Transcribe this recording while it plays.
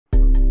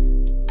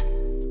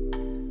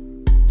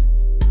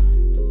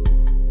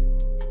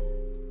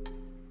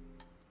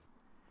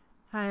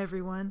Hi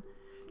everyone.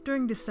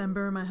 During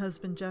December, my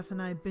husband Jeff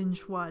and I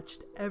binge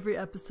watched every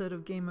episode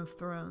of Game of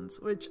Thrones,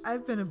 which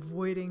I've been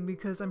avoiding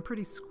because I'm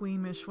pretty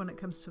squeamish when it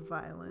comes to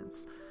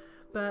violence.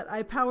 But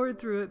I powered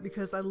through it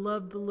because I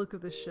loved the look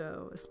of the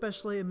show,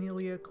 especially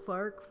Emilia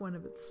Clarke, one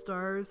of its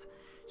stars.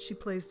 She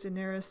plays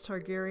Daenerys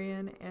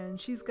Targaryen, and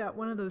she's got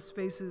one of those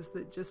faces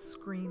that just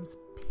screams,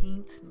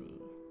 "Paint me."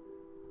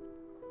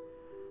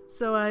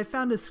 So I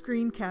found a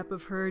screen cap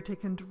of her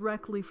taken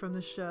directly from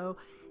the show,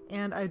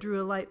 and I drew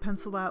a light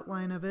pencil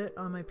outline of it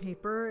on my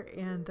paper,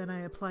 and then I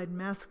applied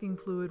masking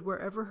fluid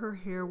wherever her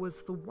hair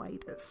was the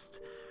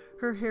whitest.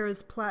 Her hair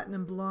is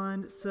platinum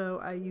blonde, so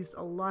I used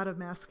a lot of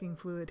masking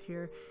fluid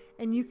here,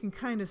 and you can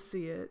kind of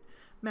see it.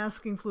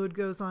 Masking fluid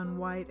goes on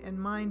white, and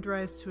mine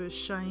dries to a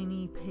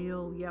shiny,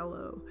 pale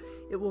yellow.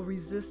 It will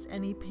resist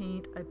any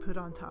paint I put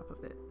on top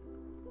of it.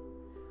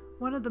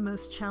 One of the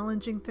most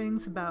challenging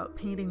things about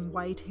painting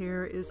white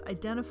hair is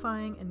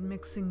identifying and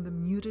mixing the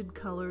muted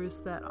colors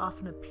that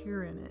often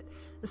appear in it,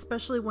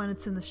 especially when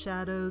it's in the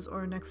shadows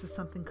or next to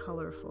something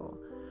colorful.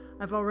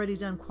 I've already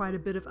done quite a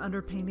bit of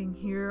underpainting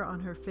here on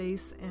her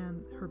face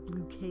and her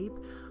blue cape,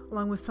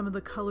 along with some of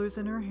the colors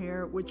in her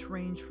hair, which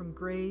range from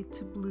gray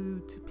to blue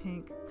to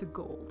pink to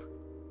gold.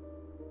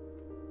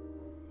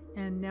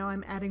 And now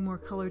I'm adding more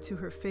color to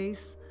her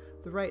face.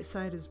 The right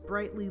side is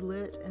brightly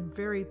lit and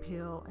very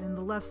pale, and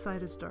the left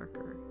side is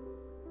darker.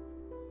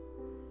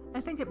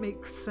 I think it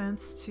makes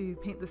sense to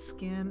paint the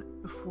skin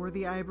before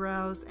the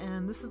eyebrows,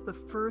 and this is the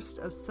first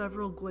of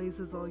several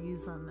glazes I'll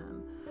use on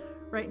them.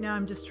 Right now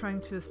I'm just trying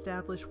to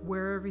establish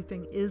where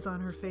everything is on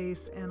her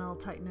face, and I'll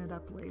tighten it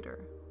up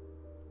later.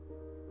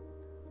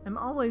 I'm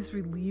always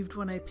relieved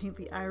when I paint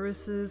the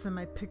irises and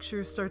my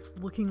picture starts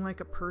looking like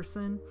a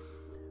person.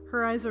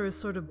 Her eyes are a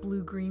sort of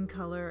blue-green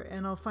color,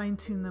 and I'll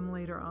fine-tune them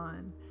later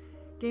on.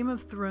 Game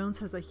of Thrones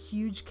has a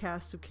huge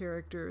cast of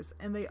characters,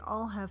 and they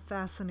all have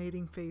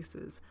fascinating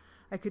faces.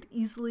 I could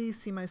easily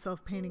see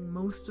myself painting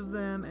most of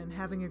them and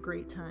having a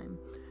great time.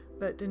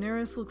 But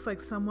Daenerys looks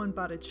like someone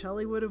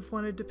Botticelli would have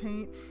wanted to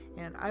paint,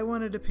 and I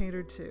wanted to paint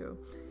her too.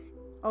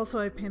 Also,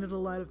 I've painted a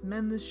lot of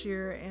men this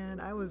year, and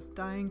I was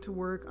dying to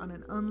work on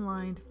an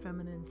unlined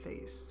feminine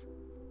face.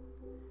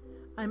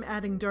 I'm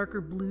adding darker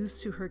blues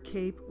to her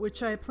cape,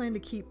 which I plan to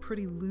keep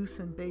pretty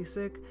loose and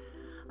basic.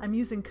 I'm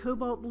using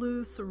cobalt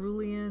blue,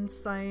 cerulean,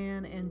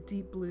 cyan, and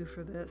deep blue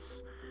for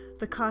this.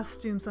 The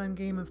costumes on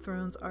Game of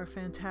Thrones are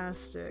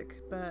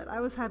fantastic, but I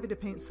was happy to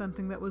paint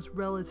something that was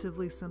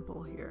relatively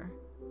simple here.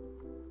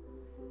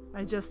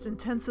 I just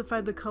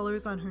intensified the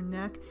colors on her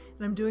neck,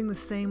 and I'm doing the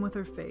same with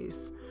her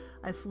face.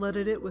 I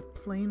flooded it with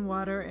plain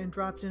water and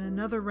dropped in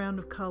another round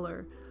of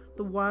color.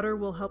 The water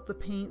will help the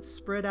paint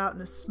spread out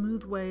in a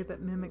smooth way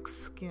that mimics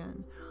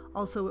skin.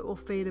 Also, it will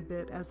fade a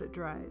bit as it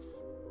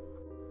dries.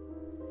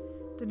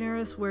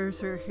 Daenerys wears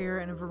her hair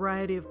in a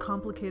variety of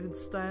complicated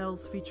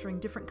styles featuring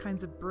different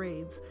kinds of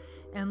braids,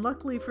 and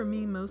luckily for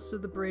me, most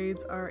of the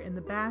braids are in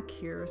the back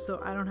here, so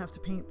I don't have to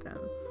paint them.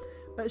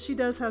 But she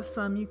does have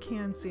some you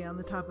can see on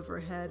the top of her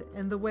head,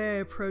 and the way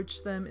I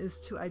approach them is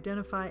to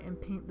identify and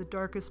paint the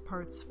darkest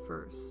parts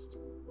first.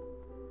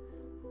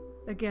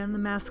 Again, the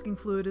masking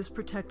fluid is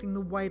protecting the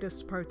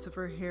whitest parts of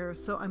her hair,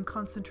 so I'm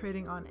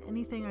concentrating on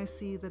anything I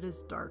see that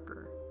is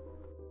darker.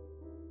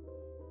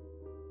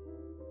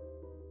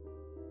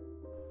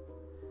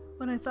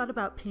 When I thought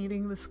about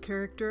painting this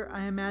character,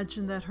 I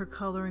imagined that her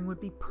coloring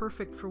would be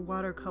perfect for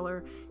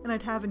watercolor and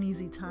I'd have an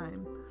easy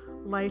time.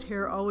 Light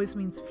hair always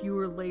means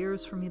fewer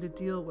layers for me to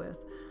deal with,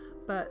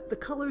 but the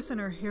colors in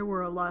her hair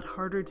were a lot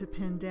harder to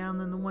pin down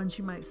than the ones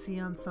you might see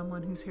on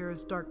someone whose hair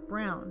is dark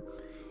brown,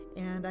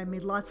 and I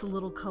made lots of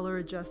little color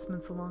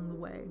adjustments along the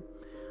way.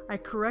 I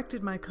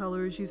corrected my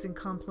colors using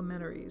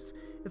complementaries.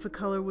 If a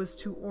color was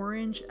too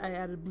orange, I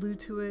added blue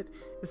to it.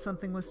 If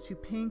something was too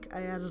pink,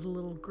 I added a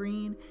little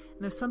green.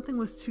 And if something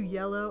was too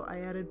yellow, I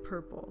added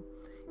purple.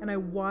 And I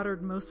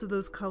watered most of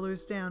those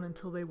colors down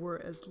until they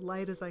were as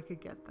light as I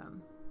could get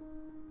them.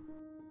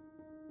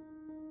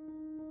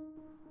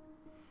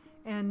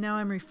 And now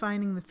I'm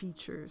refining the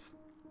features.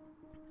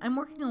 I'm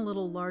working a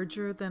little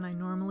larger than I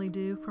normally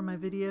do for my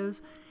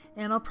videos,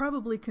 and I'll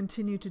probably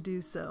continue to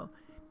do so.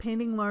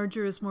 Painting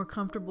larger is more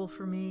comfortable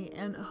for me,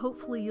 and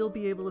hopefully you'll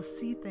be able to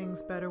see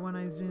things better when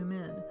I zoom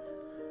in.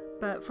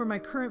 But for my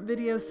current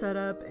video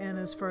setup, and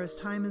as far as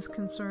time is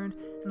concerned,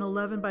 an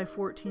 11 by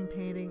 14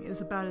 painting is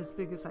about as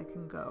big as I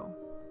can go.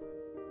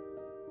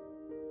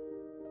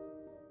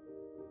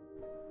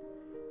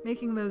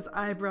 Making those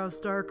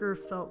eyebrows darker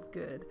felt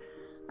good.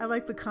 I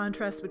like the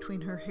contrast between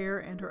her hair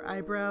and her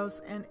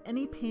eyebrows, and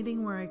any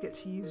painting where I get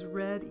to use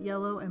red,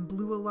 yellow, and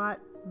blue a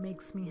lot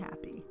makes me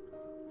happy.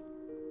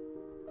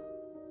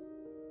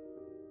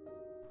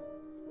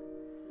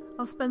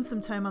 I'll spend some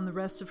time on the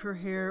rest of her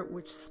hair,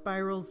 which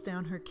spirals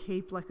down her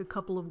cape like a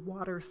couple of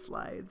water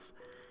slides.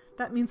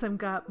 That means I've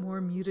got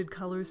more muted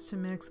colors to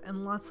mix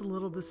and lots of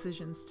little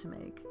decisions to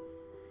make.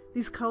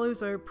 These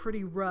colors are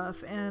pretty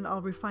rough, and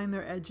I'll refine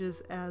their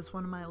edges as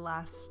one of my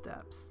last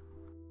steps.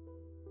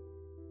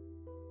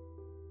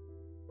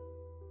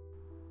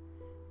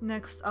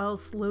 Next, I'll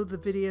slow the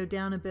video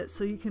down a bit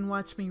so you can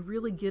watch me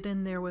really get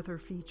in there with her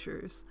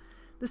features.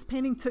 This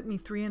painting took me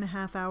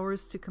 3.5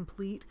 hours to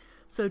complete,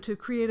 so to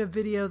create a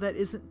video that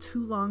isn't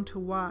too long to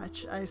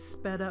watch, I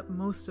sped up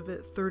most of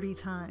it 30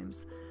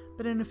 times.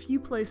 But in a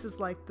few places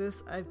like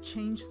this, I've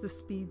changed the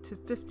speed to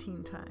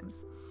 15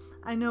 times.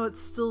 I know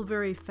it's still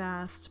very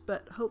fast,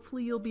 but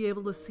hopefully you'll be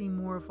able to see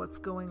more of what's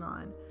going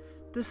on.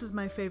 This is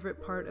my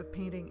favorite part of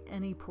painting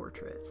any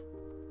portrait.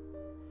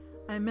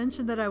 I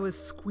mentioned that I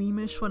was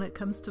squeamish when it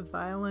comes to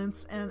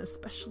violence and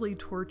especially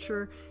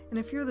torture, and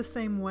if you're the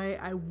same way,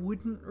 I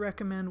wouldn't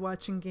recommend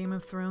watching Game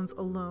of Thrones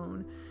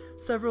alone.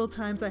 Several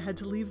times I had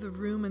to leave the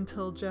room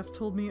until Jeff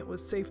told me it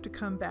was safe to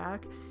come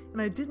back,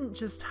 and I didn't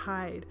just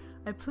hide.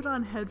 I put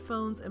on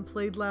headphones and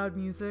played loud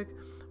music.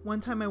 One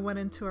time I went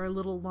into our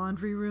little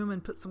laundry room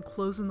and put some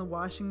clothes in the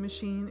washing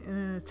machine in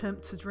an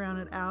attempt to drown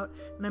it out,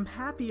 and I'm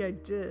happy I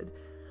did.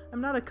 I'm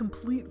not a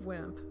complete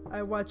wimp.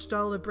 I watched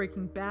all of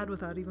Breaking Bad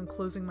without even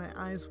closing my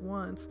eyes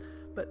once,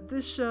 but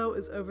this show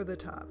is over the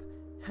top.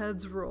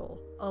 Heads roll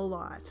a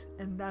lot,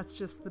 and that's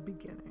just the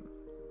beginning.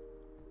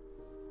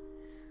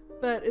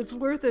 But it's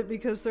worth it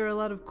because there are a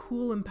lot of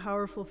cool and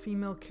powerful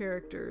female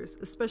characters,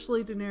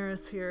 especially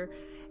Daenerys here,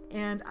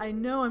 and I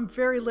know I'm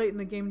very late in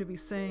the game to be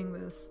saying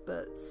this,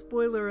 but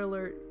spoiler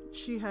alert,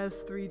 she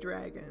has 3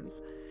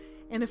 dragons.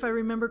 And if I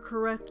remember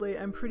correctly,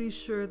 I'm pretty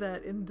sure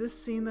that in this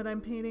scene that I'm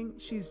painting,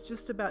 she's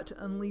just about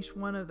to unleash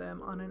one of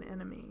them on an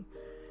enemy.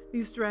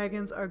 These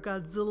dragons are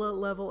Godzilla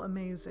level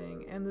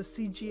amazing, and the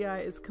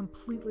CGI is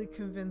completely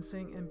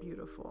convincing and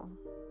beautiful.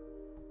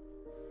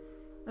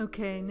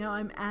 Okay, now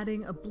I'm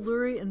adding a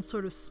blurry and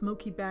sort of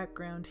smoky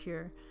background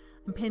here.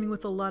 I'm painting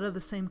with a lot of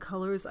the same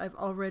colors I've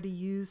already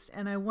used,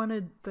 and I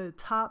wanted the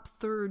top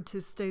third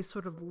to stay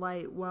sort of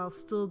light while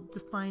still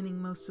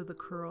defining most of the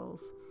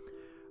curls.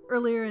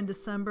 Earlier in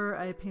December,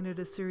 I painted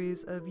a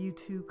series of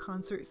U2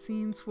 concert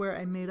scenes where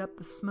I made up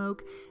the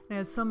smoke, and I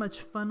had so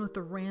much fun with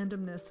the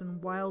randomness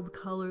and wild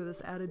color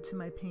this added to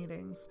my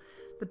paintings.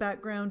 The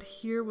background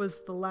here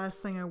was the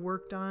last thing I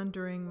worked on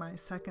during my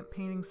second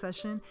painting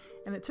session,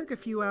 and it took a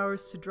few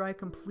hours to dry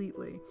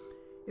completely.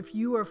 If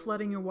you are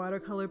flooding your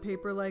watercolor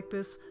paper like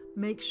this,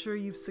 make sure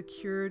you've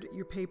secured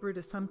your paper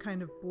to some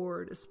kind of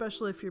board,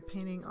 especially if you're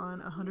painting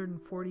on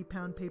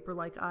 140-pound paper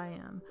like I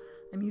am.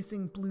 I'm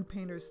using blue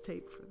painter's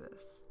tape for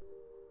this.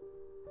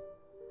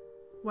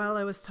 While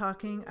I was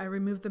talking, I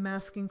removed the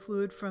masking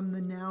fluid from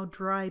the now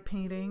dry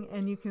painting,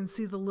 and you can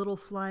see the little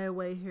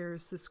flyaway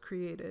hairs this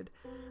created.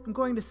 I'm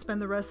going to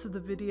spend the rest of the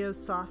video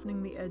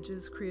softening the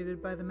edges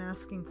created by the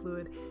masking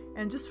fluid,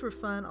 and just for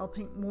fun, I'll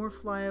paint more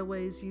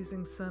flyaways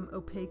using some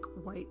opaque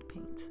white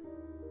paint.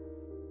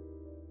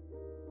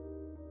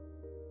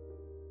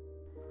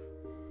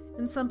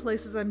 In some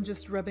places, I'm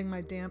just rubbing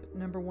my damp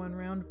No. 1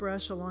 round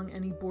brush along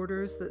any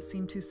borders that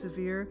seem too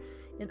severe.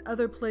 In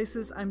other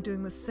places, I'm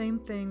doing the same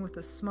thing with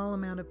a small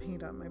amount of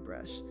paint on my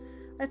brush.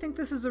 I think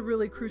this is a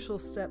really crucial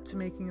step to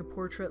making a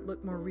portrait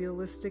look more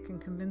realistic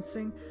and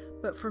convincing,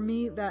 but for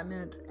me, that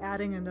meant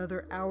adding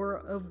another hour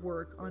of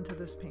work onto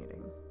this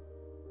painting.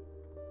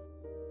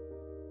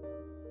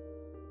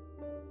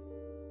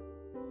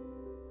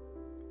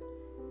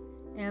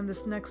 And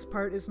this next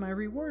part is my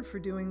reward for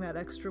doing that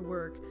extra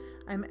work.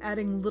 I'm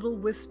adding little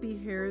wispy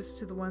hairs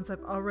to the ones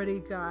I've already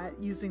got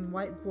using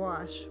white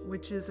gouache,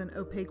 which is an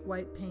opaque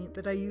white paint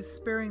that I use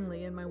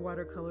sparingly in my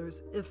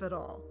watercolors, if at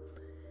all.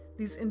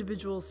 These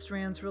individual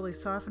strands really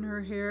soften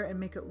her hair and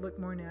make it look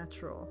more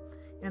natural.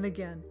 And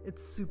again,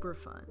 it's super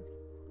fun.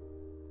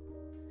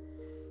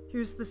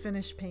 Here's the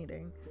finished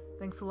painting.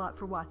 Thanks a lot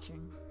for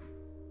watching.